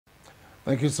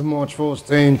Thank you so much for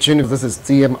staying tuned. If this is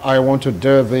TMI, I want to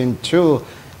delve into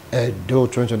Edo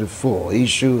 2024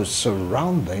 issues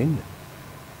surrounding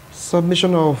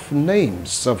submission of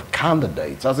names of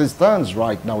candidates. As it stands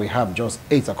right now, we have just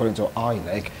 8 according to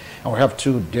INEC, and we have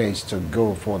 2 days to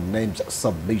go for names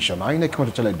submission. INEC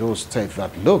want to tell those states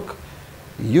that, look,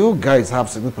 you guys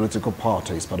have certain political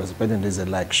parties participating in this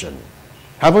election.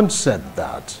 Having said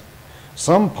that,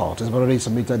 some parties have already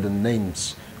submitted the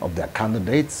names of their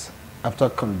candidates after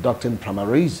conducting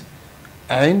primaries,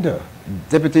 and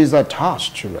deputies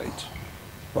attached to it.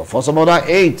 But for some other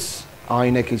 8,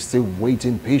 INEC is still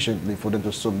waiting patiently for them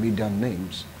to submit their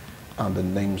names and the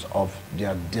names of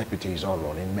their deputies or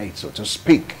running mates, so to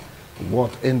speak.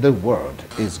 What in the world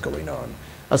is going on?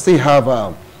 I still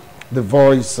have the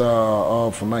voice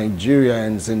of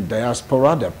Nigerians in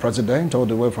diaspora, their president all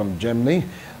the way from Germany,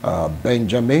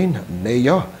 Benjamin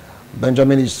Mayor.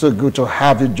 Benjamin, it's so good to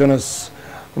have you join us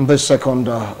in the second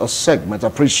segment.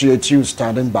 Appreciate you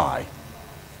standing by.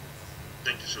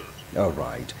 Thank you so much. All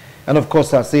right. And of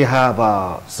course, I still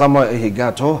have Samuel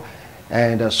Ehigato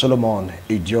and Solomon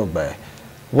Idiogbe.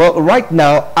 Well, right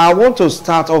now, I want to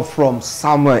start off from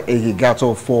Samuel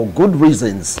Ehigato for good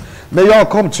reasons. May I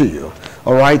come to you,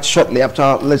 all right, shortly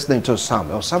after listening to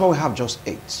Samuel. Samuel, we have just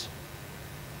 8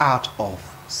 out of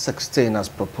 16 as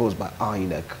proposed by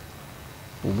INEC.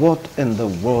 What in the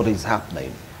world is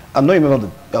happening? I'm not a member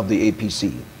of the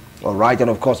APC, all right? And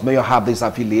of course, may you have this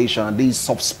affiliation and this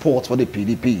soft spot for the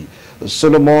PDP.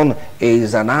 Solomon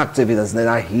is an activist,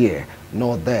 neither here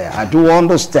nor there. I do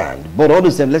understand, but all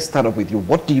the same, let's start off with you.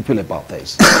 What do you feel about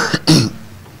this?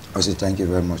 I say thank you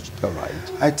very much. All right.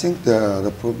 I think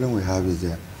the problem we have is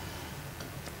that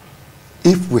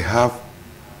if we have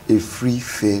a free,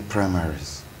 fair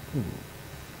primaries,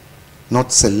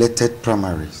 not selected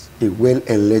primaries, a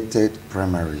well-elected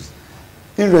primaries,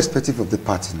 irrespective of the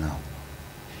party now,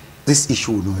 this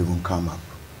issue will not even come up.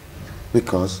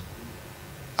 Because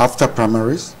after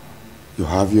primaries, you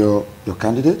have your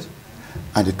candidate,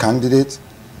 and the candidate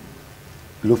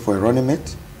look for a running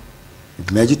mate, you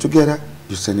merge it together,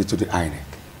 you send it to the INEC.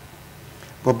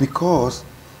 But because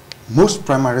most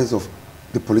primaries of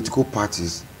the political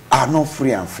parties are not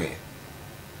free and fair,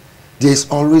 there's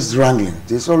always wrangling,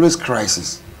 there's always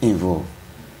crisis involved.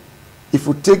 If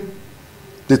we take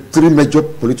the 3 major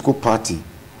political parties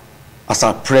as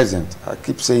at present, I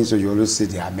keep saying so, you always say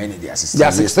there are many, there are 16. There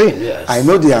are 16, yes. I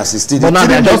know there are 16. But now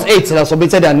there are just 8 that have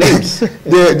submitted their names.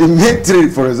 the main 3,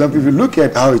 for example, if you look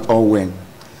at how it all went,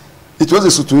 it was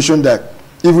a situation that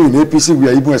even in APC, we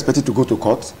are even expected to go to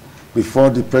court before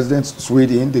the president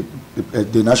swayed in,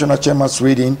 the national chairman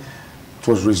swayed in. It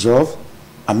was resolved,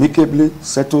 amicably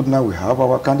settled. Now we have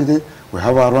our candidate, we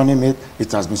have our running mate,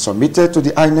 it has been submitted to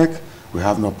the INEC, we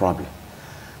have no problem.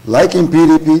 Like in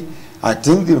PDP, I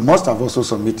think they must have also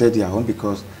submitted their own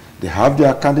because they have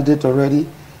their candidate already,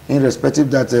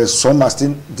 irrespective that some are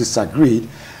still disagreed.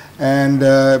 And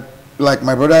like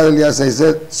my brother earlier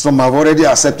said, some have already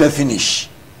accepted finish.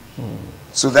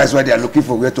 So that's why they are looking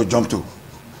for where to jump to.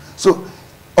 So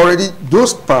already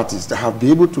those parties that have been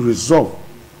able to resolve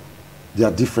their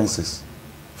differences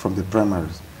from the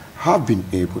primaries have been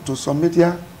able to submit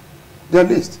their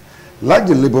list. Like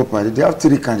the Labour Party, they have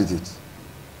 3 candidates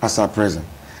as at present.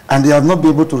 And they have not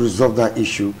been able to resolve that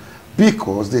issue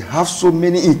because they have so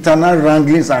many internal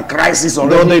wranglings and crises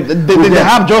already. No, they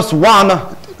have just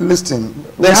 1. Listen.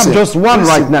 They have just 1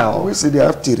 right now. We say they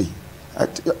have 3.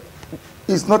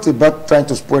 It's not about trying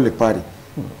to spoil a party.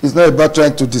 It's not about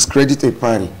trying to discredit a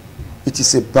party. It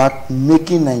is about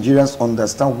making Nigerians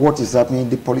understand what is happening in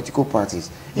the political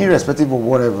parties, irrespective of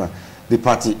whatever the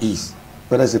party is,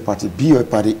 whether it's a party B or a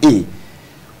party A.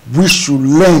 We should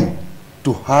learn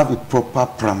to have a proper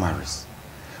primaries.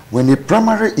 When a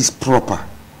primary is proper,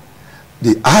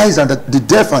 the eyes and the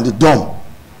deaf and the dumb,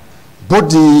 both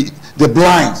the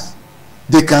blinds,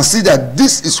 they can see that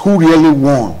this is who really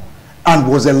won and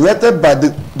was elected by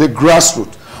the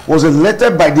grassroots, was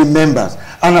elected by the members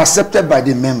and accepted by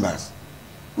the members.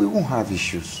 We won't have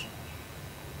issues.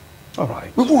 All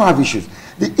right. We won't have issues.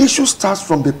 The issue starts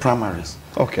from the primaries.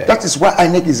 Okay. That is why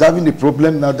INEC is having the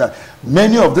problem now that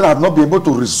many of them have not been able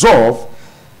to resolve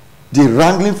the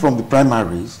wrangling from the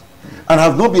primaries and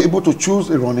have not been able to choose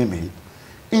a running mate.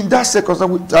 In that circumstance,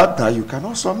 without that, you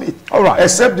cannot submit. All right.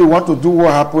 Except they want to do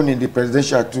what happened in the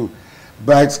presidential too,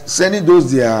 by sending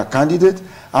those their candidates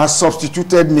and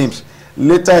substituted names.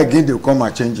 Later again, they'll come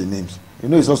and change the names. You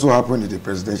know, it's also happened in the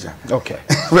presidential. Okay.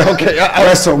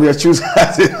 Okay. So we are choosing.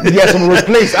 Yes,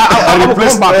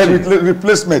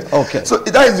 replacement. Okay. So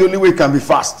that is the only way it can be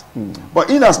fast. But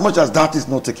in as much as that is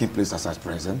not taking place as at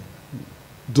present,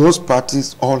 those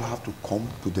parties all have to come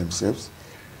to themselves,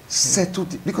 settle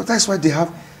because that's why they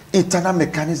have internal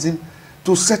mechanism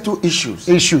to settle issues.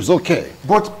 Issues, okay.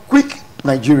 But quick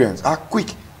Nigerians are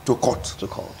quick to court. To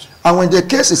court. And when the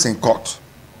case is in court,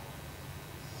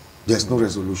 there's no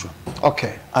resolution.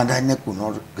 Okay. And INEC will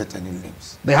not get any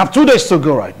names. They have 2 days to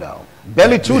go right now.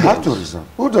 Barely 2 days. They have to resolve.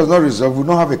 Who does not resolve will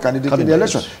not have a candidate in the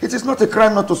election. It is not a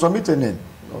crime not to submit a name.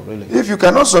 Oh, really? If you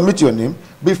cannot submit your name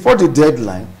before the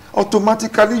deadline,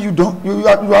 automatically you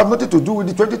have nothing to do with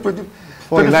the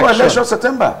 2024 election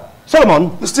September.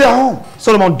 Solomon, you stay at home.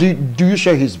 Solomon, do you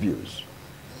share his views?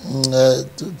 To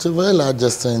a very large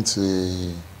extent,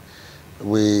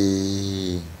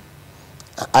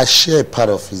 I share part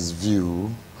of his view,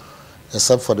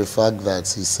 except for the fact that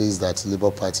he says that the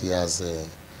Labour Party has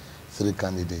 3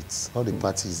 candidates. All the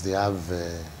parties, they have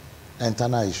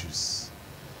internal issues.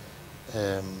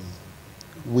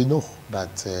 We know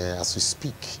that as we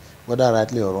speak, whether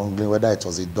rightly or wrongly, whether it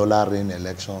was a dollar-in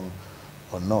election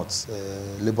or not,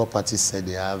 Labour Party said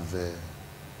they have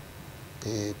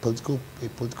a political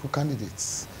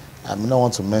candidate. I may not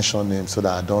want to mention names so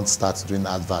that I don't start doing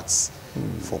adverts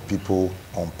for people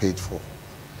unpaid for.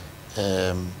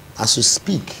 As we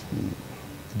speak,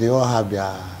 they all have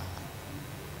their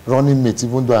running mates,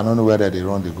 even though I don't know whether they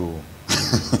run, they go.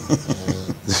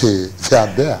 They are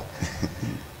there.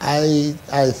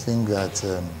 I think that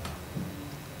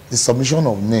the submission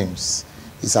of names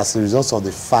is as a result of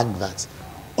the fact that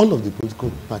all of the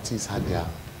political parties had their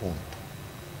own.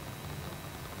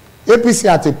 APC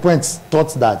at a point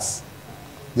thought that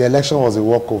the election was a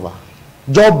walkover.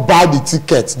 Just buy the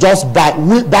ticket. Just buy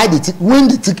the ticket. Win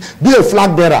the ticket. Be a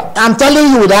flag bearer. I'm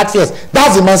telling you with that face.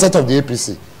 That's the mindset of the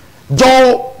APC.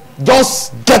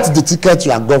 Just get the ticket.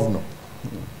 You are governor.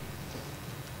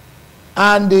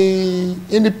 And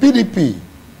in the PDP,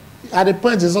 at the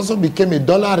point, it also became a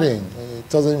dollar ring.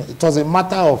 It was a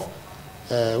matter of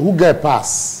who get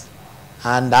pass.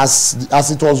 And as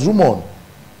it was rumored,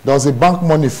 there was a bank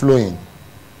money flowing.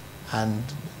 And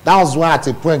that was why at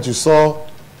a point you saw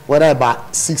whether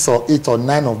about 6 or 8 or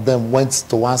 9 of them went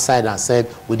to one side and said,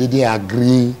 we didn't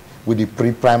agree with the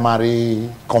pre-primary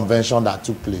convention that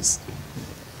took place.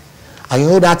 And you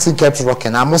know that thing kept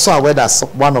rocking. I'm also aware that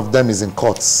one of them is in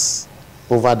courts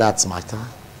over that matter.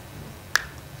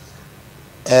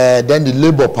 Then the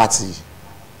Labour Party,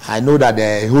 I know that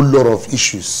there are a whole lot of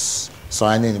issues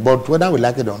surrounding it, but whether we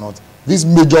like it or not, these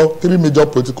 3 major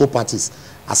political parties,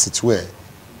 as it were,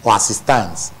 or as it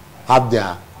stands, have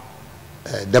their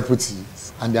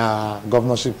deputies and their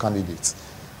governorship candidates.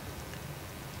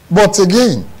 But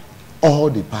again,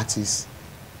 all the parties,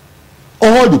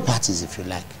 if you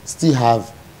like, still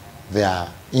have their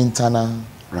internal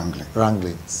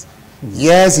wranglings.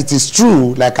 Yes, it is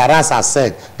true, like Aras has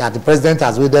said, that the president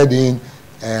has waded in,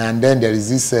 and then there is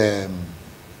this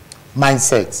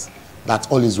mindset that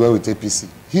all is well with APC.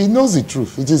 He knows the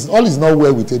truth. All is not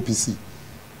well with APC.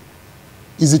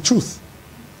 It's the truth.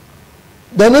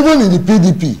 Then even in the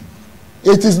PDP,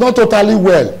 it is not totally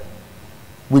well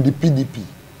with the PDP.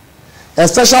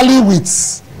 Especially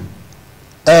with,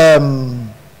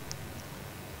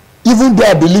 even though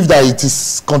I believe that it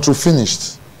is control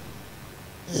finished.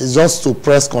 It's just to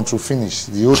press control finish.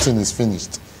 The whole thing is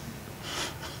finished.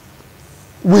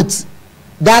 With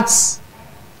that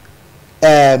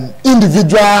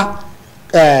individual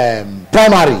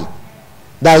primary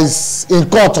that is in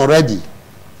court already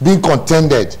being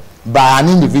contended by an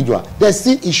individual, there's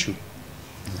still issue.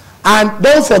 And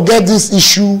don't forget this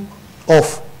issue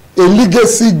of a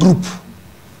legacy group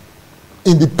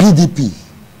in the PDP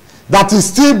that is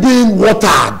still being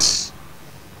watered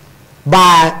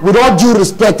by, with all due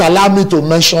respect, allow me to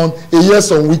mention a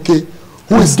Yeson Wike,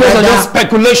 who is those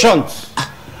speculations.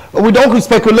 We don't with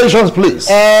speculations, please.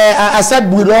 I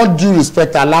said with all due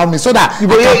respect, allow me, so that I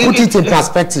can put it in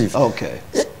perspective. Okay.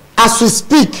 As we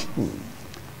speak,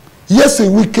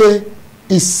 Yeson Wike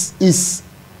is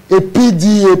a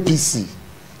PDAPC.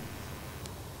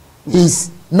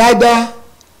 He's neither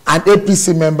an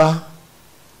APC member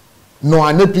nor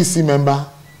an APC member,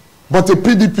 but a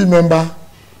PDP member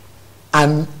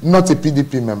and not a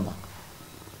PDP member.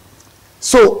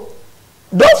 So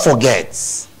don't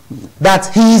forget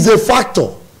that he is a factor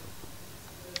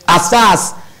as far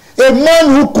as a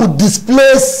man who could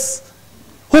displace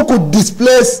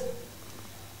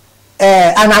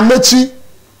an Amechi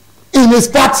in his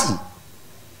party,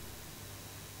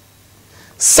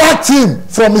 sacked him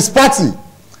from his party,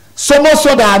 so much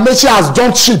so that Amechi has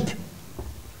jumped ship.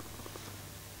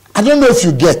 I don't know if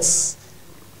you get.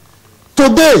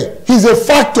 Today, he's a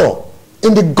factor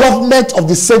in the government of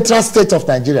the central state of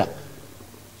Nigeria.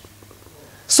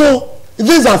 So,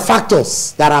 these are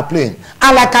factors that are playing.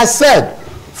 And like I said,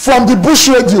 from the Bush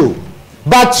Radio,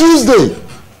 by Tuesday,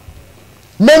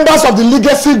 members of the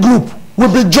legacy group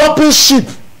will be jumping ship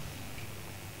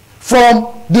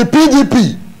from the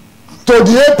PDP to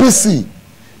the APC.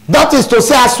 That is to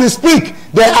say, as we speak,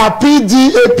 there are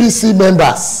PDAPC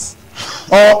members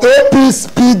or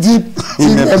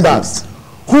APC-PDP members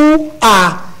who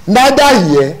are neither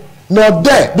here nor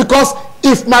there. Because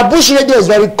if my Bush Radio is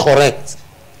very correct,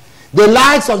 the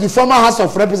likes of the former House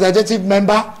of Representative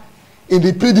member in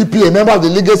the PDP, a member of the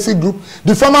legacy group,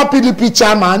 the former PDP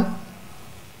chairman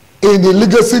in the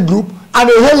legacy group, and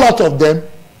a whole lot of them,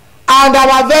 and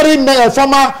our very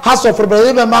former House of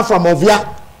Representative member from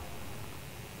Ovia,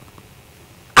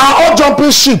 are all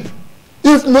jumping ship.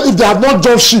 If they have not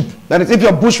jumped ship, that is, if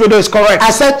your Bush Radio is correct.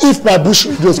 I said if my Bush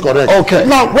Radio is correct. Okay.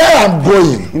 Now, where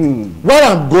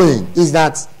I'm going is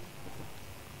that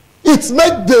it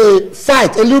made the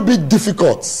fight a little bit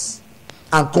difficult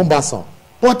and cumbersome,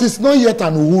 but it's not yet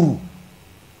an uhuru.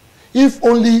 If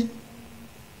only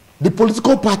the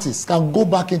political parties can go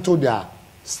back into their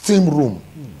steam room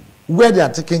where they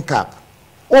are taking cap,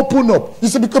 open up. You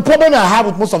see, the problem I have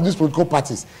with most of these political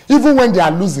parties, even when they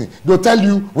are losing, they'll tell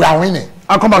you we are winning.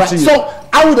 I'll come back to you. So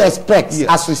I would expect,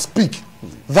 as we speak,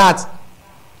 that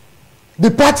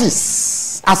the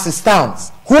parties, as it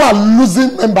stands, who are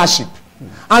losing membership,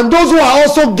 and those who are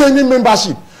also gaining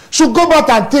membership, should go back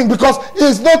and think, because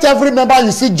it's not every member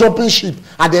you see jumping ship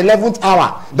at the 11th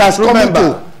hour that's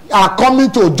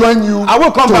coming to join you. I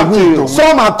will come back to you.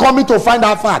 Some are coming to find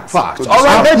out facts. All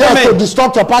right, Benjamin. To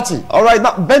disrupt your party. All right,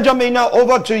 now Benjamin, now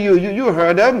over to you. You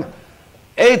heard them.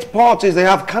 8 parties, they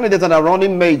have candidates that are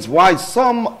running mates, while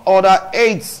some other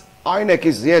 8, INEC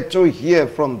is yet to hear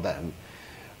from them.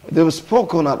 They've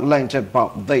spoken at length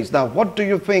about this. Now, what do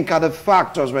you think are the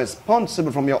factors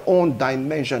responsible from your own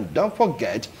dimension? Don't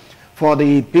forget, for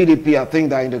the PDP, I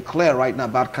think they're in the clear right now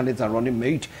about candidates and running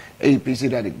mate. APC,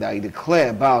 they're in the clear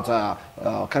about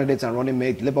candidates and running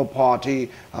mate. Labour Party,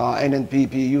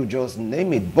 NNPP, you just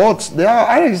name it. But there are,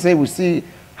 I say, we see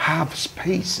have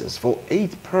spaces for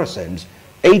 8 persons,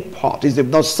 8 parties. They've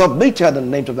not submitted the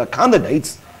names of the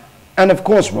candidates, and of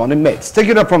course, running mates. Take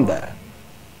it up from there.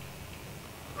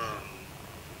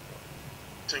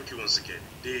 Thank you once again.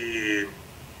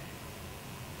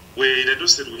 In Edo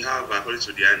State, we have, according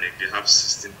to the INEC, they have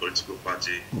 16 political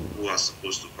parties who are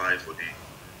supposed to vie for the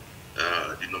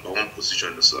 #1 position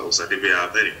in the Osadebe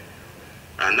Avenue.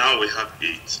 And now we have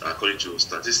 8, according to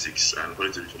statistics and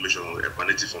according to information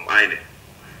emanating from INEC.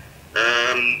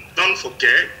 Don't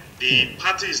forget, the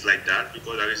party is like that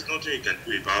because there is nothing you can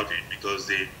do about it, because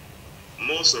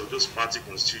most of those party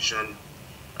constitution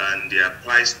and their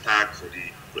price tag for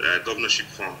the governorship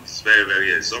form is very,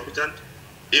 very exorbitant,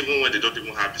 even when they don't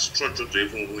even have the structure to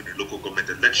even win the local government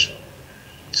election.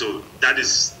 So that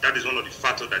is one of the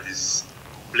factors that is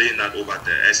playing that over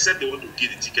there, except they want to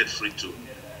give the ticket free to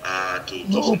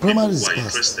some people who are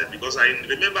interested. Because I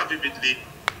remember vividly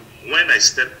when I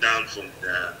stepped down from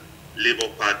the Labour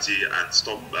Party and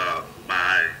stopped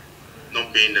by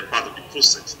not being a part of the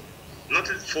process.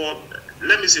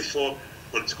 Let me say 4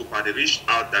 political parties reached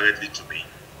out directly to me,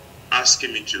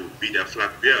 asking me to be their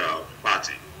flag bearer of the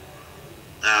party.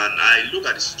 And I look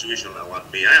at the situation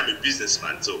around me. I am a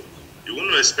businessman, so you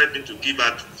wouldn't expect me to give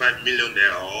out 5 million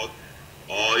there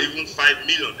or even 5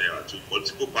 million there to a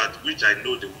political party, which I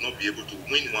know they will not be able to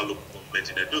win one local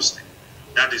government in Edo State.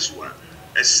 That is one.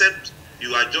 Except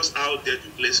you are just out there to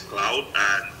place cloud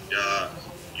and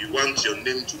you want your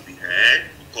name to be heard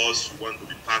because you want to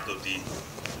be part of the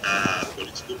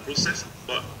political process.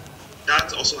 But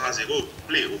that also has a role to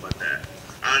play over there.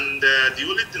 And the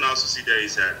only thing I also see there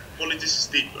is that politics is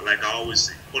deep. Like I always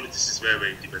say, politics is very,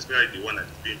 very deep, especially the one that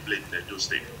is being played in Edo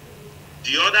State.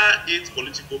 The other 8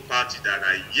 political parties that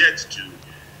are yet to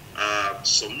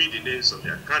submit the names of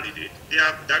their candidate, they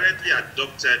have directly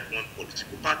adopted one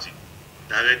political party,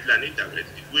 directly and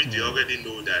indirectly, which they already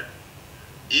know that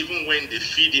even when they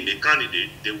feed in the candidate,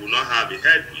 they will not have a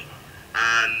headwind.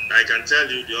 And I can tell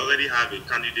you, they already have a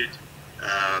candidate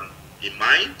in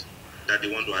mind that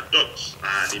they want to adopt.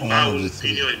 And in my own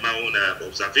opinion, in my own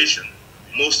observation,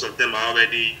 most of them are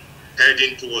already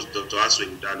heading towards Dr. Aswe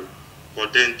Udalo for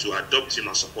them to adopt him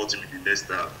and support him in the next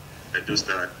Edo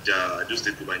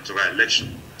State gubernatorial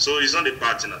election. So it's not a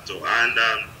party at all. And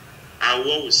I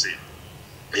will always say,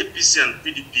 APC and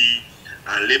PDP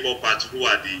and Labour Party, who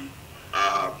are the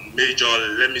major,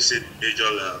 let me say, the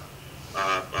major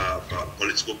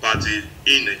political party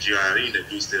in Nigeria, in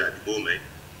Edo State at the moment,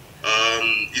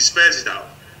 it spells it out.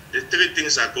 The 3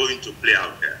 things are going to play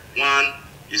out there. One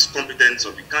is competence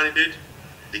of the candidate,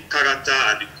 the character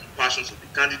and the passions of the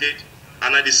candidate,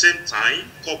 and at the same time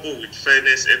coupled with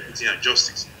fairness, equity, and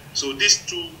justice. So these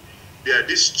two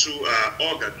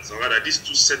organs, or rather these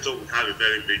two sectors, will have a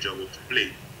very major role to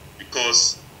play,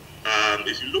 because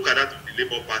if you look at that of the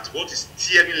Labour Party, what is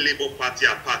tearing Labour Party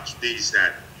apart today is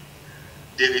that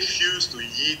they refuse to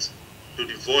yield to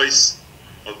the voice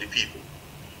of the people.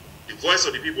 The voice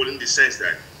of the people, in the sense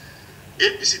that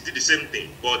APC did the same thing,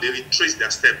 but they retraced their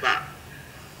step back.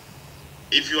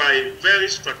 If you are a very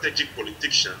strategic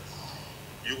politician,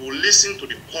 you will listen to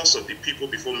the pulse of the people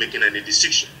before making any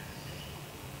decision.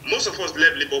 Most of us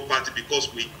left Labour Party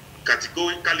because we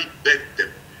categorically begged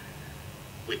them.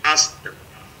 We asked them.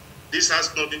 This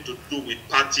has nothing to do with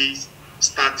parties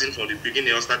starting from the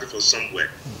beginning or starting from somewhere.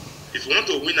 If you want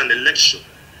to win an election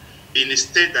in a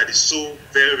state that is so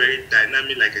very, very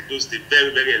dynamic, like Edo State,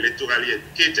 very, very electorally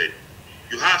educated,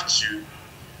 you have to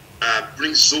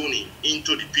bring zoning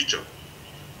into the picture.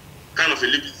 Kind of a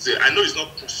little bit, I know it's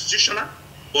not constitutional,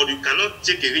 but you cannot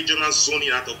take a regional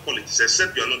zoning out of politics,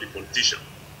 except you are not a politician,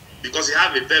 because you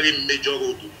have a very major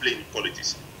role to play in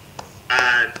politics.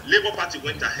 And Labour Party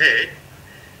went ahead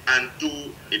and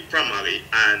do a primary,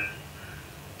 and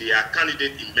their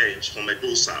candidate emerged from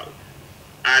Edo South.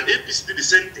 And APC did the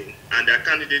same thing, and their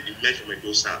candidate emerged from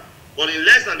Edo South. But in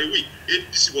less than a week,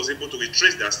 APC was able to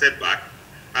retrace their step back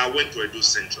and went to Edo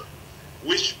Central,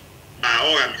 which by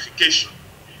all ramification,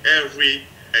 every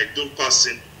Edo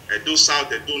person, Edo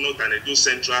South, Edo North, and Edo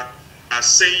Central are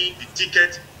saying the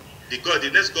ticket,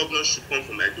 the next governor should come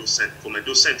from Edo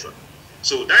Central.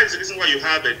 So that is the reason why you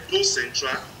have Edo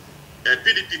Central,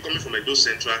 PDP coming from Edo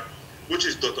Central, which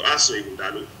is Dr. Aso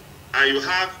Ighodalo, and you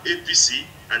have APC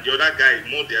and the other guy,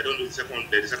 Monday, I don't know the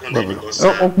second name, because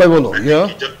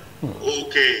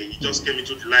he just came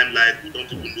into the limelight. We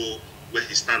don't even know where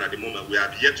he stands at the moment. We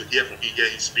have yet to hear from him, hear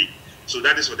him speak. So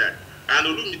that is for that. And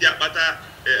Olumide Akpata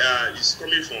is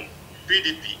coming from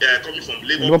PDP, coming from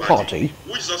Labour Party,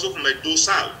 which is also from Edo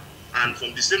South, and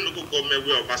from the same local government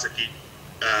where Obaseki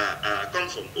come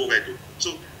from, Oredo.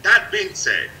 So that being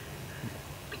said,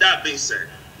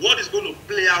 what is going to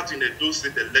play out in the Edo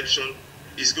State election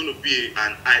is going to be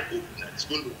an eye-opener. It's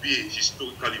going to be a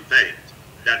historical event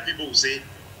that people will say,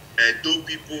 Edo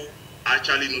people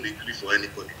actually know they agree for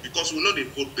anybody, because we know they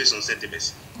vote based on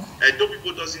sentiments. Edo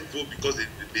people doesn't vote because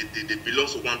they belong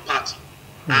to one party.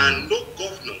 And no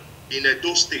governor in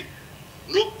Edo State,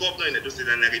 and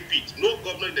I repeat, no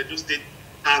governor in Edo State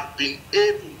have been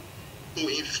able to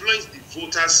influence the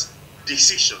voters'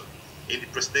 decision in the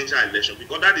presidential election,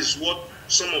 because that is what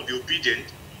some of the obedient,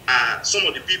 some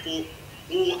of the people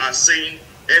who are saying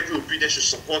every obedient should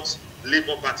support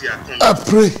Labour Party are coming. I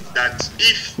pray that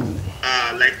if,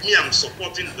 like me, I'm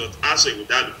supporting Dr. Aso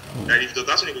Ighodalo, that if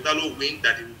Dr. Aso Ighodalo win,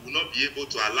 that he will not be able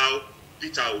to allow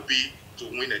Peter Obi to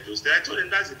win Edo State. I told him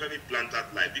that's a very planted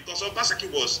lie, because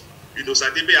Obaseki was,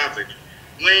 Sadebe Avenue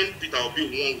when Peter Obi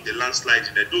won with the landslide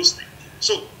in Edo State.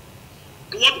 So,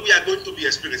 what we are going to be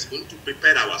experiencing, we need to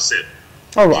prepare ourselves.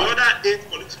 All right. The other eight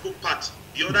political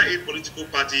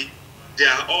party, they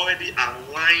are already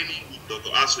aligning with Dr.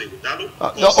 Aso Ighodalo.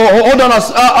 Hold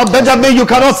on, Benjamin, you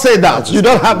cannot say that. You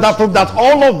don't have that proof that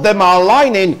all of them are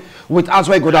aligning with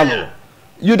Aso Ighodalo.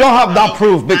 You don't have that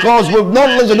proof, because we've not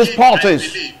listened to these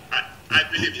parties. I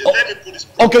believe. Let me put this.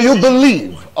 Okay, you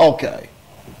believe. Okay.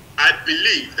 I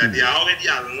believe that they are already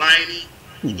aligning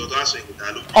with Dr. Aso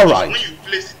Ighodalo. All right. When you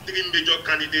place three major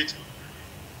candidates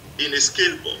in a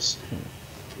scale box,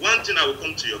 one thing that will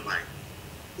come to your mind: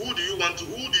 who do you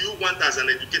want as an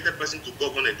educated person to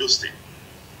govern Edo State?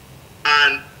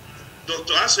 And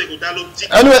Dr. Aso Ighodalo.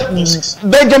 Anyway,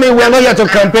 Benjamin, we are not here to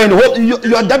campaign.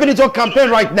 You are definitely to campaign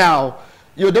right now.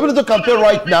 You're definitely to campaign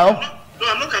right now. No,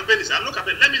 I'm not campaigning.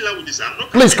 Let me learn with this. I'm not.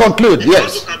 Please conclude.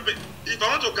 Yes. If I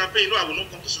want to campaign, I will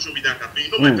not come to social media and campaign.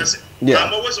 My person. Yeah.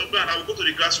 I'm always on plan. I will go to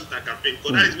the grassroots and campaign,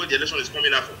 because that is where the election is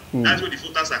coming up from. That's where the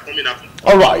voters are coming up from.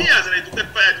 All right. Me as an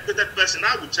educated person,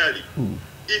 I will tell you,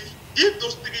 if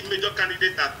those three major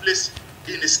candidates are placed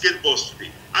in a scale box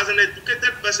today, as an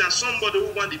educated person, somebody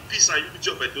who wants the peace and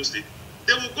unity of Edo State,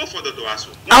 they will go for Dr.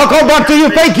 Aso. I'll come back to you.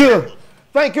 Thank you.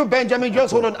 Thank you, Benjamin.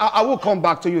 Just hold on. I will come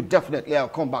back to you. Definitely, I'll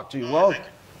come back to you.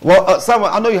 Samuel,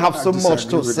 I know you have so much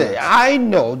to say. I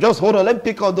know. Just hold on. Let me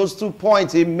pick on those 2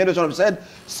 points he made. Said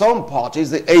some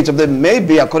parties, the 8 of them,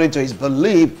 maybe according to his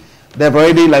belief, they've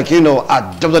already,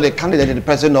 adopted a candidate in the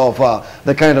person of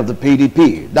the candidate of the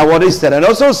PDP. That's what he said. And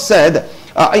also said,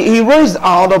 he raised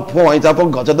other points. I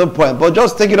forgot the point, but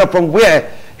just take it up from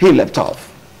where he left off.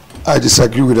 I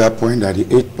disagree with that point that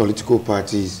the 8 political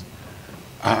parties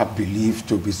are believed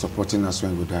to be supporting Aso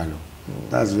Ighodalo.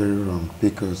 That's very wrong,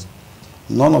 because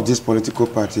none of this political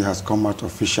party has come out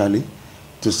officially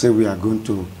to say we are going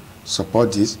to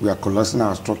support this. We are collapsing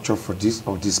our structure for this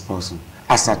or this person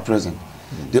as at present.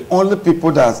 The only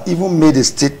people that has even made a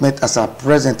statement as at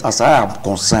present, as I am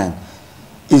concerned,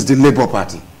 is the Labour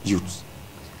Party youth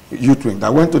wing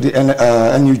that went to the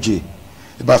NUJ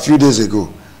about a few days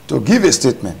ago to give a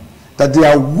statement that they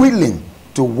are willing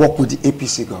to work with the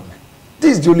APC government.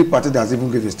 This is the only party that has even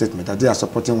given a statement that they are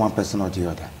supporting one person or the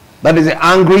other. That is the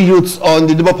angry youths on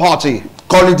the Labour Party.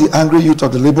 Call it the angry youth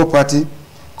of the Labour Party,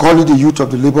 call it the youth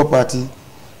of the Labour Party,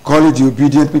 call it the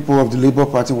obedient people of the Labour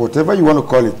Party, whatever you want to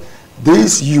call it.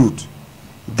 These youth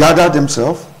gathered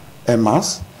themselves en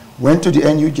masse, went to the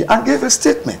NUJ and gave a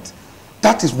statement.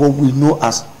 That is what we know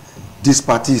as this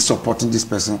party is supporting this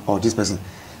person or this person.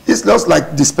 It's just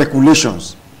like the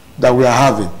speculations that we are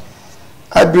having.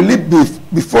 I believe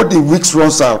before the weeks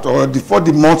runs out or before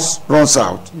the months runs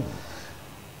out,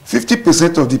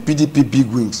 50% of the PDP big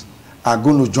wings are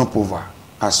going to jump over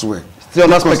as well. Still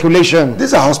not speculation.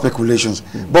 These are all speculations.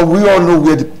 But we all know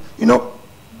where the,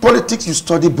 politics, you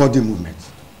study body movement.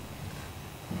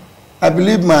 I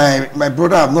believe my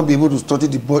brother have not been able to study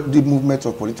the body movement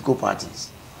of political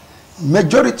parties.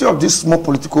 Majority of these small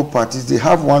political parties, they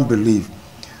have one belief.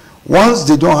 Once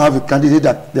they don't have a candidate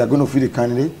that they are going to feed a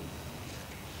candidate,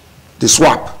 they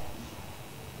swap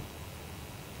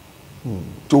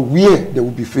to where they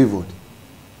will be favored,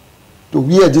 to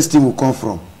where this thing will come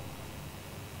from.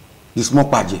 The small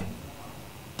party.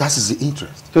 That is the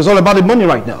interest. So it's all about the money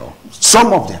right now.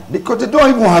 Some of them, because they don't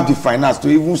even have the finance to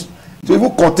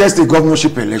even contest a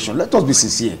governorship election. Let us be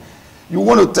sincere. You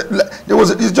want to?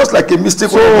 It's just like a mistake.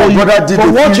 So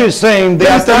for what you're saying, they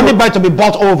are standing by to be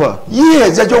bought over.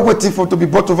 Yes, they're just waiting to be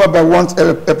bought over by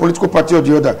a political party or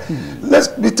the other.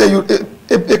 Let me tell you,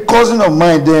 a cousin of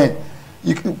mine, then,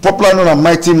 popular known as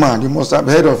Mighty Man, you must have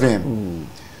heard of him.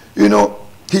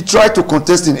 He tried to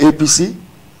contest in APC,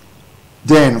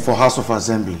 then for House of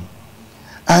Assembly,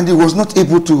 and he was not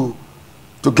able to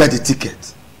get the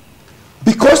ticket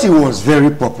because he was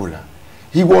very popular.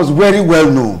 He was very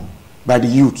well known by the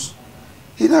youths.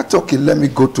 He now thought, let me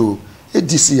go to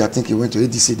ADC. I think he went to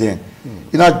ADC then.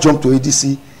 He now jumped to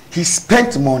ADC. He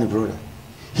spent money, brother.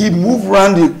 He moved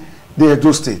around the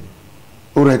Edo State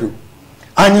already.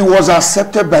 And he was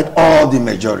accepted by all the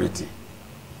majority.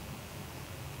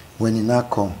 When he now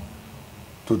come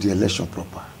to the election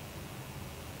proper,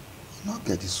 he not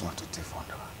get this one to take on.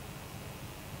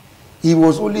 He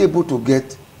was only able to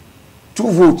get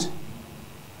 2 votes,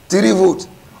 3 votes.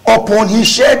 Upon he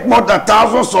shared more than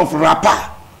thousands of wrapper,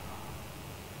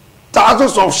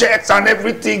 thousands of shirts and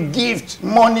everything, gift,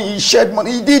 money, he shared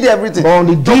money, he did everything. On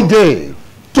the D-Day.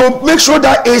 To make sure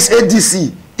that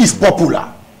ADC is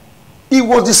popular. It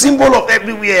was the symbol of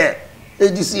everywhere.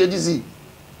 ADC.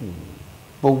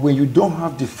 But when you don't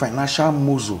have the financial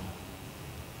muscle,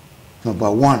 number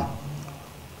one,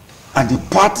 and the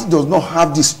party does not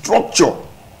have the structure,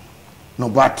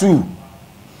 number two,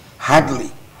 hardly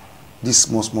these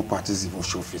small parties even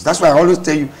show face. That's why I always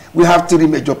tell you, we have 3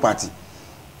 major parties.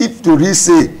 If to really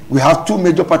say we have 2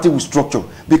 major parties with structure,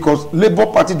 because Labour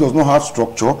Party does not have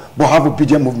structure, but have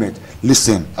obedient movement.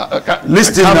 Listen.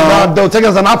 Listen now. They'll take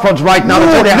us an approach right now.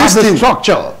 No, they have the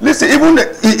structure. Listen, even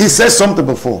he said something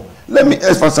before. Let me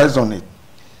emphasize on it.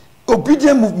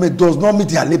 Obedient movement does not mean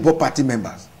they are Labour Party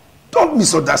members. Don't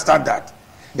misunderstand that.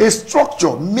 A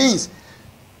structure means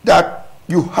that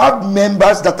you have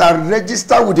members that are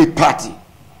registered with a party.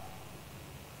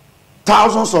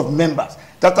 Thousands of members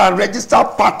that are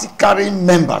registered party carrying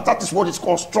members. That is what is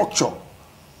called structure.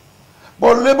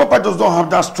 But Labour Party does not have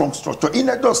that strong structure in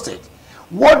Edo State.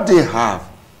 What they have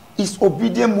is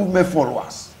obedient movement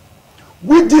followers.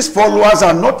 With these followers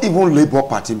are not even Labour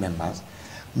Party members.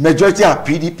 Majority are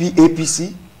PDP,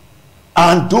 APC,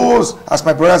 and those, as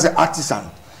my brother said, artisans.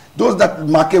 Those that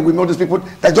market, we know these people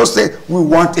that just say, we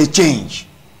want a change.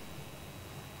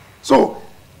 So,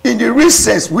 in the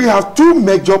recess, we have 2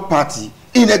 major parties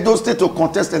in Edo State to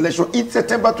contest election in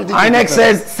September 2020. INEC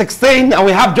says 16, and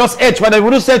we have just 8. But they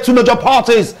wouldn't say 2 major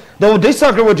parties. They would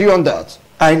disagree with you on that.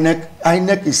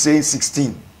 INEC is saying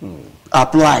 16.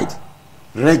 Applied,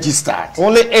 registered.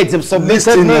 Only 8 have submitted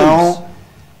Listen names. Now,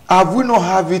 have we not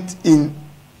have it in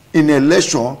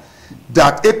election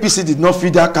that APC did not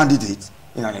feed their candidate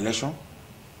in an election?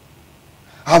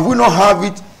 Have we not have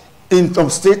it in some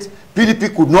state?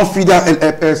 PDP could not feed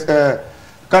their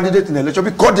candidate in election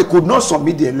because they could not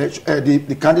submit the election,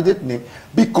 the candidate name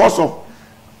because of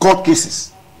court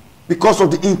cases, because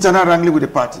of the internal wrangling with the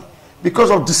party,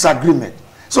 because of disagreement.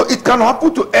 So it can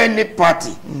happen to any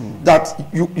party that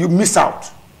you miss out.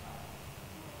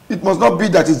 It must not be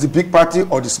that it's the big party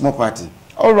or the small party.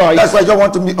 All right. That's why I just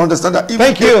want to understand that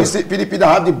even APC, PDP that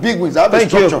have the big wins, that have the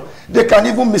structure, they can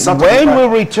even miss out.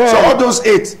 When we return, so all those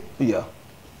 8, yeah,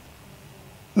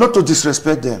 not to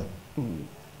disrespect them,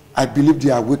 I believe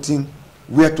they are waiting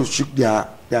where to shake their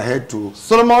head to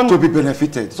Solomon, to be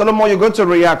benefited. Solomon, you're going to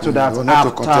react to that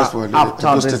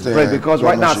after this break, because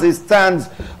right now, as it stands,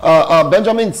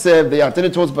 Benjamin said they are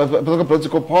turning towards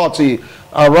political party.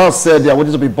 Ross said they are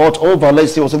waiting to be bought over.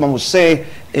 Let's see what someone will say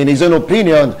in his own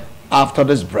opinion after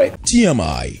this break.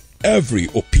 TMI, every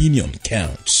opinion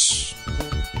counts.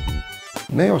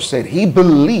 Mayor said he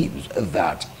believes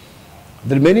that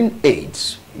the remaining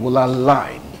 8 will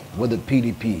align with the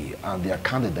PDP and their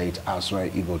candidate Asra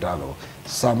Ighodalo.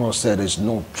 Samuel said it's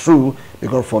not true,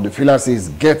 because for the feelers he's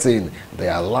getting, they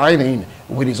are aligning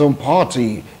with his own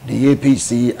party, the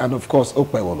APC, and of course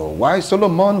Okpewolo. Why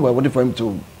Solomon? We're waiting for him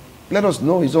to let us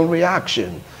know his own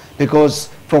reaction, because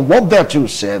from what they two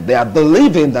said, they are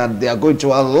believing that they are going to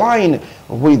align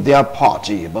with their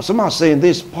party. But some are saying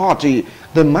this party,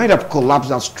 they might have collapsed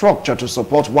their structure to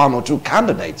support 1 or 2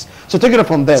 candidates. So take it up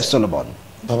from there, Solomon.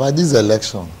 Baba, this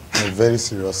election, a very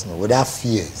serious note, without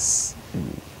fears,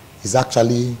 is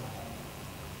actually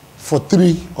for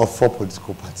 3 or 4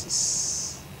 political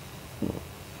parties.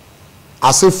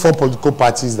 I say 4 political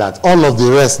parties that all of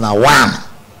the rest now one.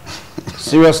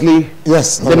 Seriously?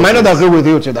 Yes. They might not agree with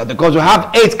you to that, because you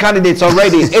have 8 candidates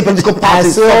already, 8 political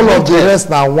parties. I say all of the rest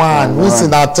now one.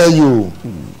 Listen, I'll tell you,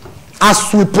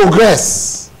 as we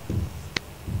progress,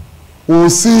 we will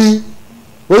see.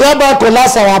 We ever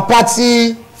collapse our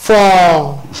party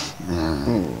for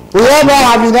we ever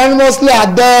have unanimously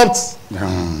adopt.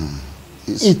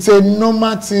 It's a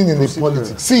normal thing in the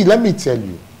politics. See, let me tell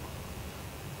you,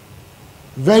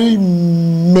 very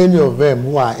many of them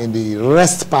who are in the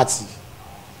rest party,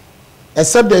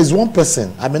 except there is one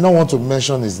person, I may not want to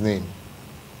mention his name,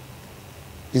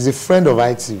 is a friend of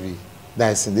ITV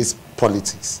that is in this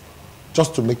politics,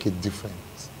 just to make a difference.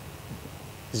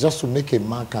 It's just to make a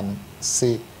mark and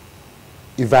say,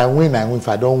 if I win, I win. If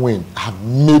I don't win, I've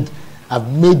made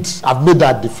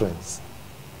that difference.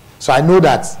 So I know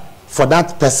that for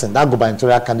that person, that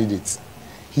gubernatorial candidate,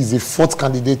 he's a 4th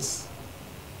candidate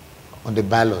on the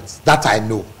ballot. That I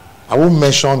know. I won't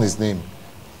mention his name.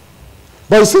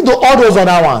 But you see, all those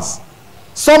other ones,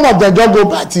 some of them just go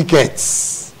buy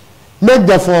tickets, make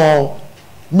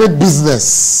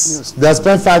business. Yes. They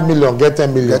spend 5 million, get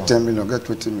 10 million. Get 10 million, get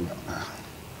 20 million.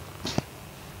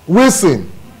 Wilson,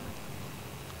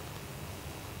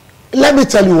 let me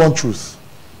tell you one truth.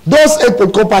 Those 8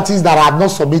 political parties that have not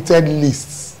submitted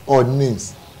lists or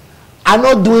names are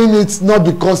not doing it not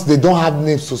because they don't have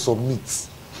names to submit.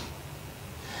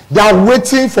 They are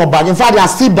waiting for bargaining. In fact, they are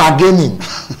still bargaining.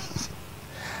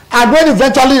 And when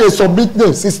eventually they submit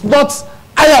names, it's not,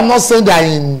 I am not saying they are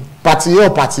in party A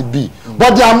or party B,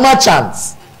 but they are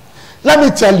merchants. Let me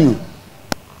tell you,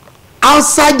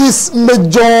 outside this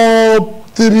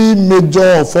 3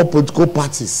 major or 4 political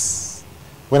parties,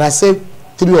 when I say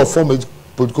 3 or 4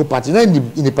 political parties, you know,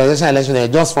 in the presidential election, there are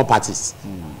just 4 parties.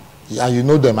 And you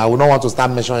know them. I would not want to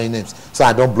start mentioning names, so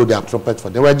I don't blow their trumpet for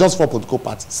them. There were just 4 political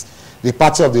parties. The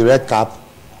party of the red cap,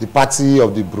 the party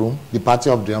of the broom, the party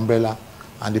of the umbrella,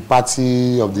 and the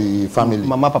party of the family.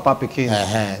 Mama, Papa, Peking.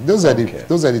 Those are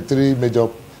the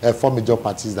 4 major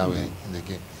parties that were in the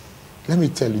game. Let me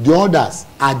tell you, the others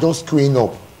are just queuing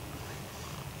up.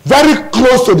 Very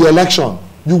close to the election,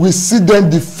 you will see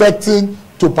them defecting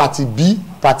to party B,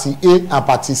 party A, and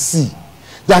party C.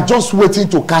 They are just waiting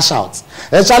to cash out.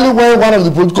 Especially when one of the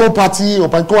political party or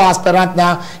political aspirant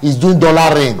now is doing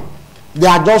dollar rain. They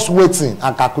are just waiting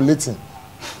and calculating.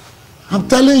 I'm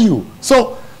telling you.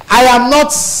 So I am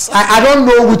not, I don't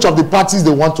know which of the parties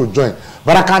they want to join,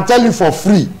 but I can tell you for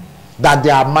free that they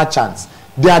are merchants.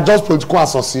 They are just political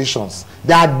associations.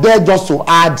 They are there just to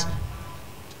add.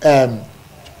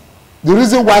 The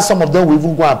reason why some of them will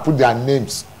even go and put their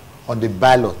names on the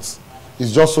ballot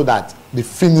is just so that they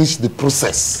finish the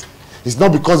process. It's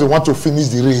not because they want to finish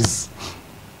the race.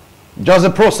 Just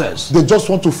the process. They just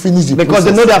want to finish the because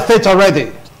process. They know their fate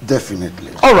already.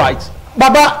 Definitely. All right.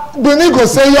 Baba, they need to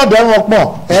say your dem work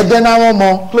more.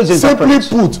 Simply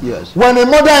put, yes. When a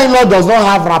mother-in-law does not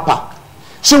have wrapper,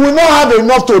 she will not have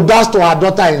enough to dash to her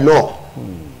daughter-in-law.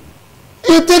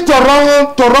 You think to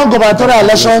run gubernatorial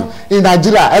election in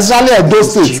Nigeria, especially at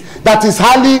those states that is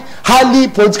highly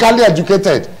politically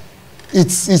educated,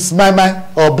 it's my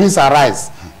or beans and rice.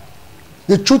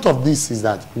 The truth of this is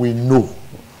that we know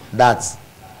that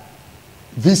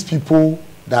these people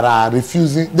that are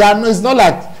refusing, it's not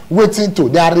like waiting to,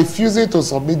 they are refusing to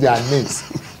submit their names.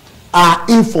 are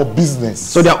in for business.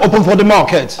 So they are open for the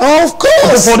market. Of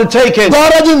course. Open for the taking.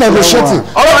 They're already negotiating.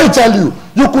 All right. Let me tell you,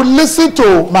 you could listen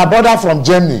to my brother from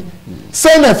Germany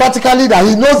saying emphatically that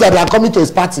he knows that they are coming to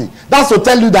his party. That's to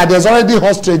tell you that there's already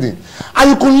horse trading. And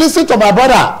you could listen to my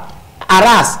brother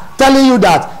Aras telling you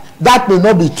that that may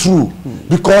not be true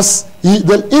because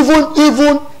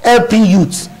even LP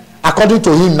youths, according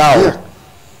to him now,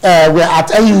 we're at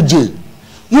NUJ.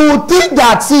 You would think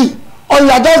that, see, or you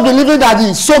are just believing that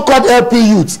the so-called LP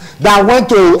youths that went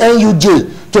to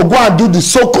NUJ to go and do the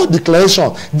so-called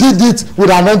declaration did it with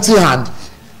an empty hand.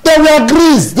 They were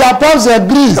greased. Their palms were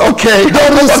greased. Okay.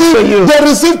 They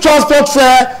received transport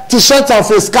fare, t-shirts and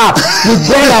face cap with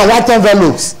brown and white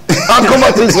envelopes. I'll come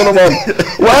back to this, Solomon.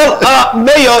 Well,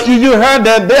 Mayor, you heard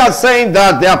that they are saying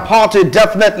that their party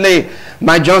definitely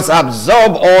might just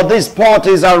absorb, or these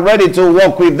parties are ready to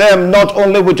work with them, not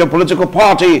only with your political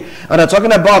party. And they're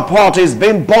talking about parties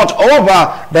being bought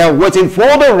over. They're waiting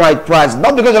for the right price.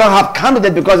 Not because they don't have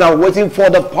candidates, because they're waiting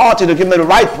for the party to give them the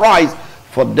right price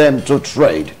for them to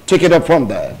trade. Take it up from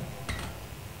there.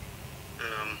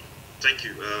 Thank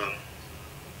you.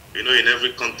 You know, in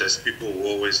every contest, people will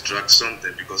always drag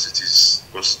something because it is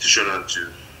constitutional to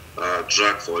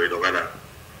drag for it, or rather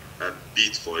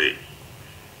bid for it.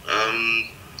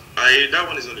 That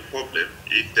one is not a problem.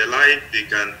 If they like, they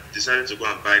can decide to go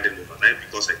and buy them overnight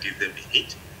because I give them the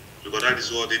hint. Because that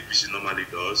is what the APC normally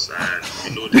does, and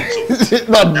we know them. So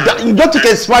you don't take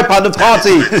a swipe at the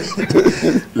party.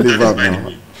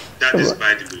 That is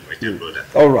by the way, my dear brother.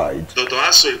 All right. Dr.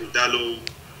 Aso Ighodalo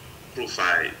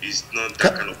profile is not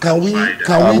that kind of can we profile.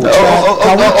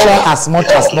 try as much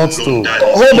as not to?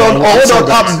 Hold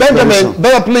on,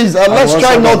 Benjamin, please, let's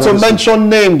try not to mention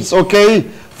names, okay?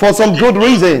 For some good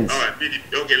reasons. All right,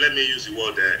 okay, let me use the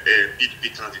word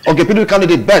PDP candidate. Okay, PDP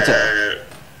candidate better.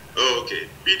 Okay,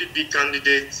 PDP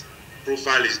candidate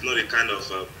profile is not a kind of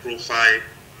profile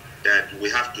that we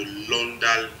have to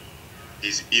launder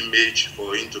his image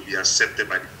for him to be accepted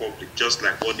by the public, just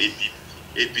like what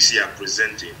APC are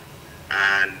presenting.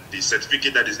 And the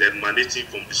certificate that is emanating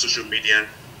from the social media,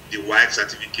 the WAEC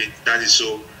certificate, that is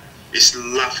so, it's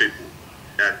laughable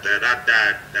that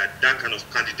that kind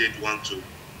of candidate want to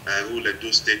rule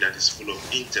a state that is full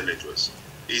of intellectuals.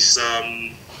 It's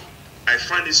I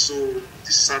find it so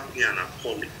disheartening and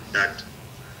appalling that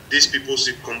these people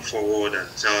still come forward and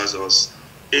tells us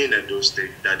in Edo State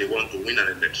that they want to win an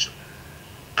election.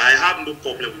 I have no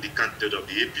problem with the candidate of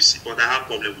the APC, but I have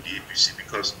problem with the APC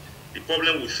because the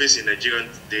problem we face in Nigeria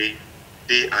today,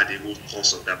 they are the root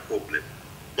cause of that problem.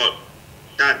 But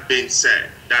that being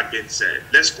said,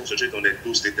 let's concentrate on the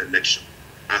Edo State election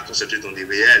and concentrate on the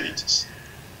realities.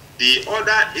 The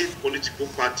other 8 political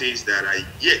parties that are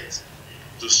yet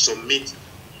to submit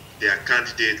their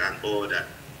candidate and all that,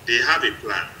 they have a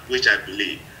plan, which I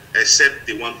believe, except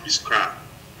they want to be scrapped.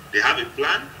 They have a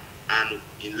plan, and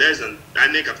in less than,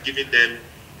 INEC have given them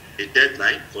a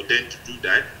deadline for them to do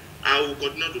that. I will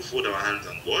continue to fold our hands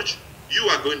and watch. You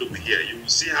are going to be here. You will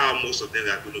see how most of them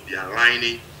are going to be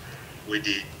aligning with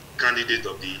the candidate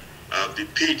of the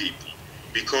PDP,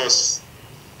 because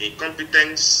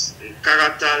incompetence, in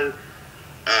character,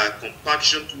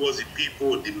 compaction towards the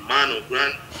people, the man of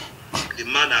ground, the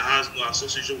man that has no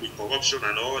association with corruption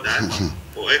and all that,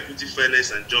 for equity,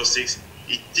 fairness, and justice,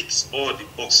 it ticks all the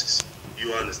boxes.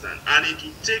 You understand? And it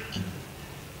will take,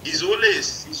 it's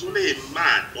only a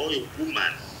man or a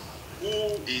woman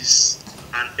who is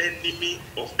an enemy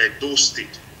of Edo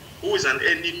State, who is an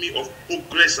enemy of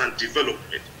progress and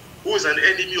development, who is an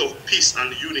enemy of peace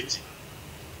and unity,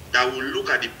 that will look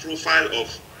at the profile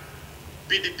of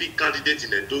PDP candidate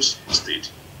in Edo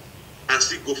State and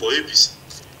still go for APC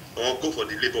or go for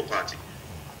the Labour Party.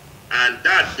 And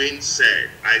that being said,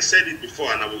 I said it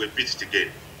before and I will repeat it again.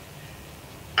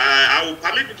 I will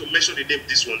permit me to mention the name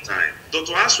this one time.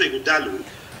 Dr. Aso Ighodalo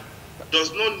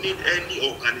does not need any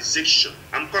organization.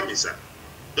 I'm coming, sir.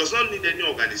 Does not need any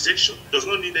organization, does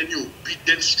not need any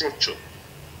obedient structure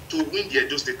to win the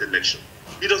Edo State election.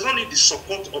 He does not need the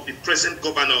support of the present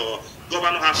governor.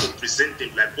 Governor has to present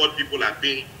him like what people are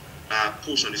being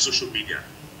pushed on the social media.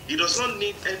 He does not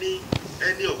need any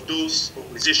of those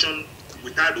organizations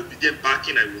without obedient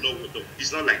backing. I will not. No,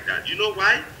 it's not like that. You know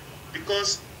why?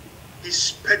 Because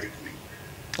his pedigree.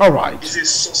 All right. He's a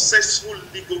successful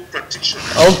legal practitioner.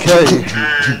 Okay.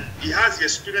 And he has the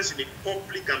experience in the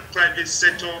public and private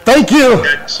sector. Thank you.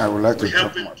 That I would like to help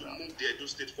talk him about to that. move the Edo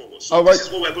State forward. So all right. this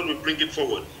is what we're going to bring it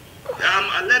forward.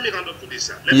 Let me round up with this,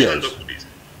 sir. Let me round up with this.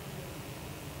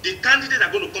 The candidates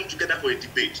are going to come together for a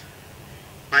debate.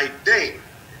 By then,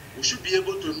 we should be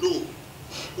able to know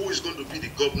who is going to be the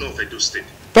governor of Edo State.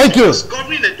 Thank you. Because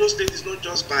governing Edo State is not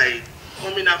just by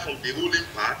coming out from the ruling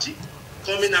party,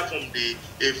 coming out from a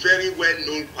very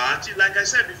well-known party. Like I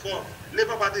said before,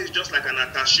 Labour Party is just like an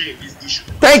attaché in this issue.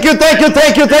 Thank you.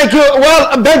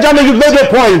 Well, Benjamin, you've made your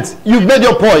point. You've made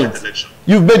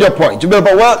your point. But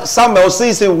well, Samuel,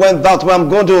 since it went that way, I'm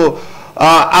going to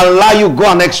allow you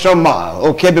go an extra mile.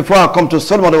 Okay, before I come to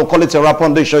Solomon, we'll call it a wrap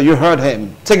on the show. You heard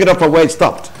him. Take it up from where it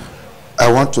stopped. I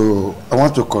want to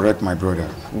correct my brother.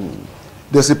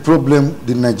 There's a problem.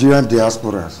 The Nigerian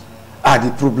diasporas are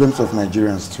the problems of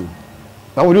Nigerians too.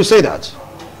 How would you say that?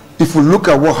 If we look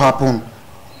at what happened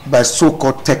by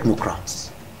so-called technocrats,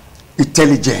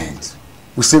 intelligent,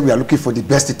 we say we are looking for the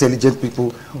best intelligent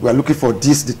people, we are looking for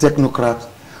this, the technocrats.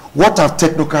 What have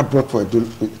technocrats brought for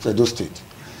Edo State?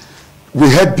 We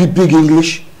had big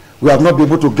English. We have not been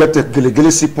able to get the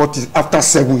Gele support after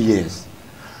 7 years.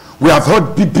 We have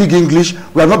heard big English.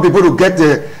 We have not been able to get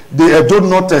the Edo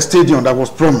North Stadium that was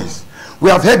promised.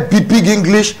 We have heard big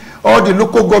English. All the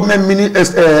local government mini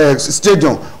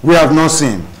stadium we have not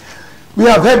seen. We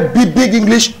have heard big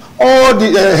English. All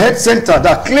the health center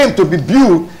that claimed to be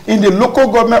built in the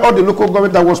local government, or the local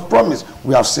government that was promised,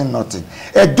 we have seen nothing.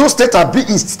 Edo State has been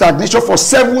in stagnation for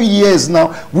 7 years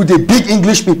now with the big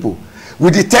English people,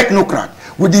 with the technocrat,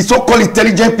 with the so-called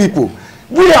intelligent people.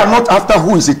 We are not after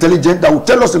who is intelligent that will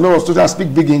tell us a lot of students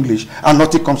speak big English and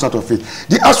nothing comes out of it.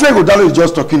 The Aswe Godalo is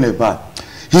just talking about.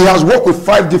 He has worked with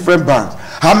 5 different banks.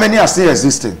 How many are still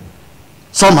existing?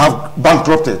 Some have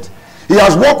bankrupted. He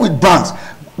has worked with banks.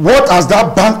 What has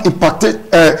that bank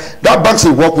impacted? That banks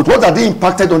he worked with, what are they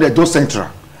impacted on Edo Central?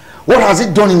 What has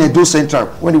it done in Edo Central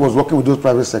when he was working with those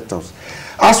private sectors?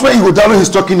 Aswe Godalo is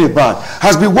talking about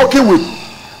has been working with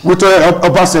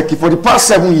Obaseki for the past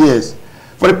 7 years.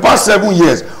 For the past 7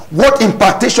 years, what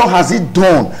impactation has it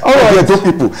done on the Edo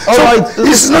people?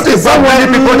 It's not about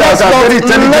bringing people that are very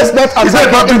intelligent. Let's not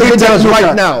attack individuals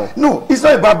right now. No, it's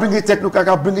not about bringing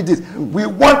technical, bringing this. We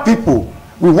want people.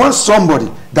 We want somebody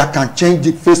that can change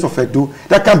the face of Edo,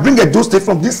 that can bring Edo State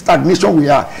from this stagnation we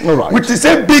are. With the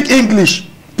same big English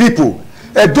people,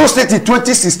 Edo State in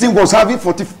 2016 was having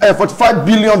 $45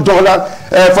 billion naira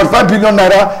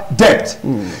debt.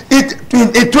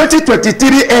 In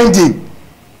 2023 ending,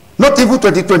 not even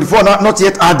 2024, not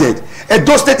yet added,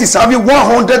 Edo State is having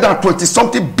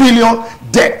 120-something billion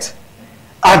debt.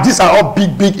 And these are all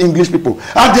big English people.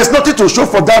 And there's nothing to show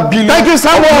for that billion. Thank you,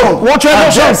 Samuel. Watch your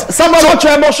emotions. Samuel, watch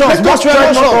your emotions. Watch your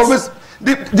emotions.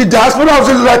 The diaspora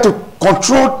also like to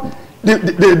control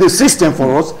the system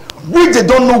for us, which they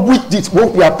don't know what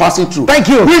we are passing through. Thank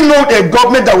you. We know a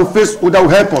government that will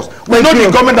help us. We know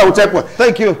the government that will help us.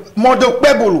 Thank you. Model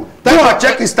Pebulu. Go and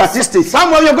check his statistics.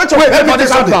 Samuel, you're going to pay for this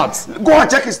advert. Go and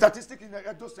check his statistics in the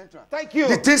Edo Central. Thank you.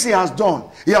 The things he has done.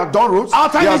 He has done roads. Our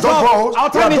time is up. Our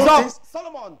time is up.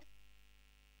 Solomon.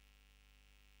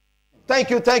 Thank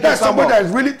you, There's someone that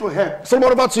is willing to help.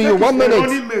 Solomon, about to you. 1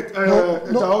 minute.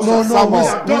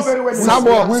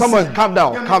 Samuel, calm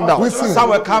down.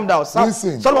 Samuel, calm down.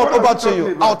 Solomon, over to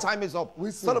you. Our time is up.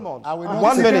 Solomon,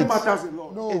 1 minute.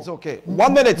 No, it's okay.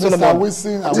 1 minute, Solomon.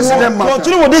 We'll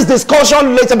continue with this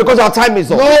discussion later because our time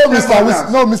is up.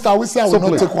 No, Mr. Wilson, I will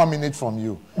not take 1 minute from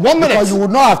you. 1 minute. Because you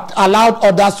would not have allowed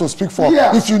others to speak for.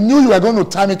 If you knew you were going to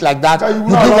time it like that, you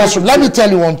give us. Let me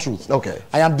tell you one truth. Okay.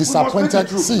 I am disappointed.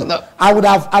 See, I would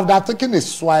have taken a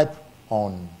swipe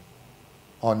on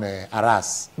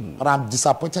Aras, but I'm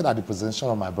disappointed at the presentation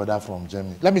of my brother from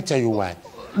Germany. Let me tell you why.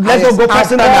 Let's go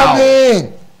personal now.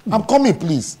 I'm coming,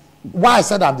 please. Why I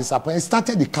said I'm disappointed? It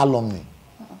started the calumny.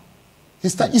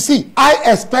 You see, I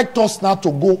expect us now to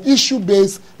go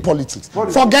issue-based politics.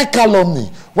 Forget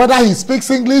calumny. Whether he speaks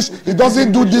English, he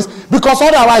doesn't do this. Because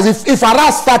otherwise, if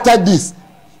Aras started this,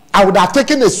 I would have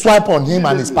taken a swipe on him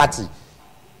and his party.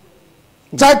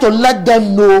 Try to let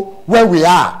them know where we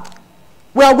are.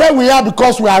 We are where we are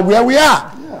because we are where we are.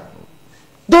 Yeah.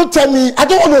 Don't tell me, I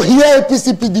don't want to hear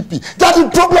APC, PDP. That's the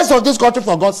problems of this country,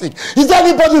 for God's sake. Is there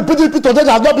anybody in PDP today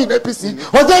that has not been in APC?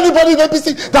 Was there anybody in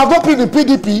APC that has not been in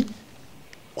PDP?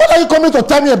 What are you coming to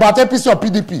tell me about APC or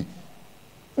PDP?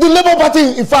 The Labour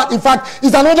Party, in fact,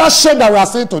 is another shame that we are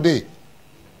saying today.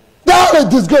 They are a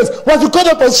disgrace. When you call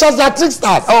the positions, they are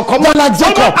tricksters. Oh, come on. Like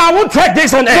Jacob. I won't take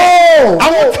this on air. No.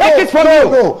 I won't take it from you.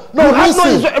 No, you have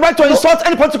no right to insult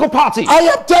any political party. I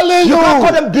am telling you. You can't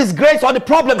call them disgrace or the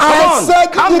problem. I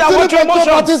said calm down. Watch your emotions.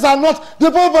 Parties are not, the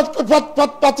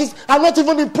parties are not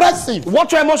even impressive.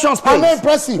 Watch your emotions, please. I'm not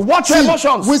impressive. Watch your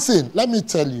emotions. Listen, let me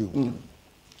tell you.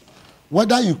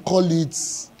 Whether you call it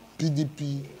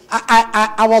PDP,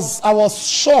 I was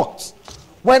shocked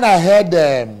when I heard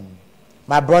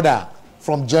my brother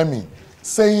from Germany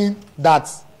saying that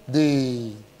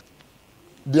the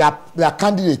their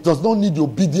candidate does not need the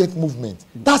obedient movement.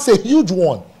 That's a huge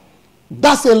one.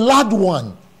 That's a large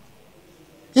one.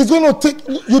 It's going to take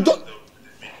you don't.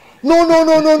 No.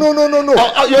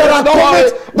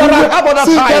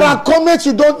 There are comments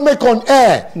you don't make on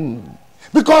air.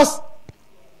 Because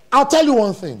I'll tell you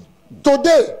one thing.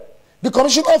 Today, the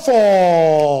commissioner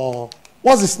for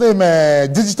what's his name,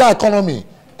 digital economy,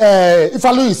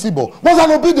 Ifalu Isibo, was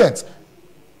an obedient.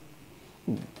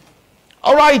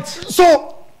 All right.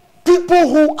 So people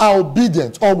who are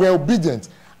obedient or were obedient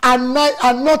are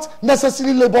not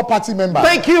necessarily Labour Party members.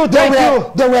 Thank you. They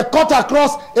were cut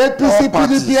across APC,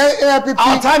 PDP, AIPP.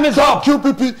 Our time is up.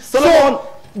 QPP. So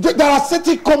there are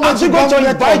certain comments. I'm going to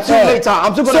invite you later.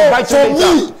 I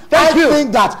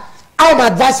think that I'm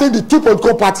advising the two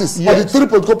political parties or the three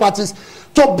political parties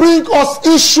to bring us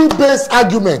issue-based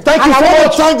argument. Thank you so much. I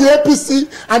want to thank the APC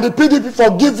and the PDP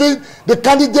for giving the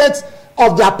candidates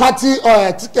of their party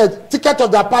or ticket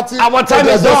of their party. Our time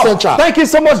is up. Central. Thank you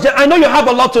so much. I know you have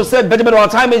a lot to say, Benjamin. Our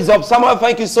time is up. Samuel,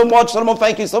 thank you so much. Solomon,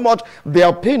 thank you so much. Their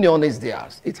opinion is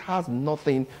theirs. It has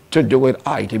nothing to do with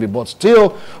ITV, but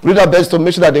still, we do our best to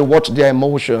make sure that they watch their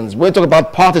emotions. When we talk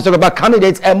about parties, talk about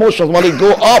candidates' emotions when they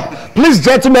go up. Please,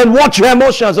 gentlemen, watch your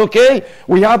emotions, okay?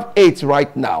 We have 8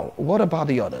 right now. What about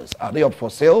the others? Are they up for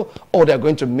sale or they're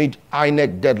going to meet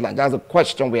INEC deadline? That's a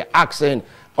question we're asking.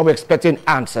 We're expecting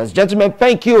answers. Gentlemen,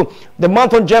 thank you. The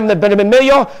month on Germany, Benjamin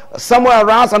Mayor, somewhere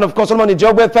around, and of course, Solomon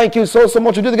Ijogbe, thank you so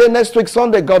much. We'll do it again next week,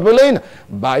 Sunday, God willing.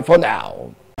 Bye for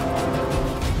now.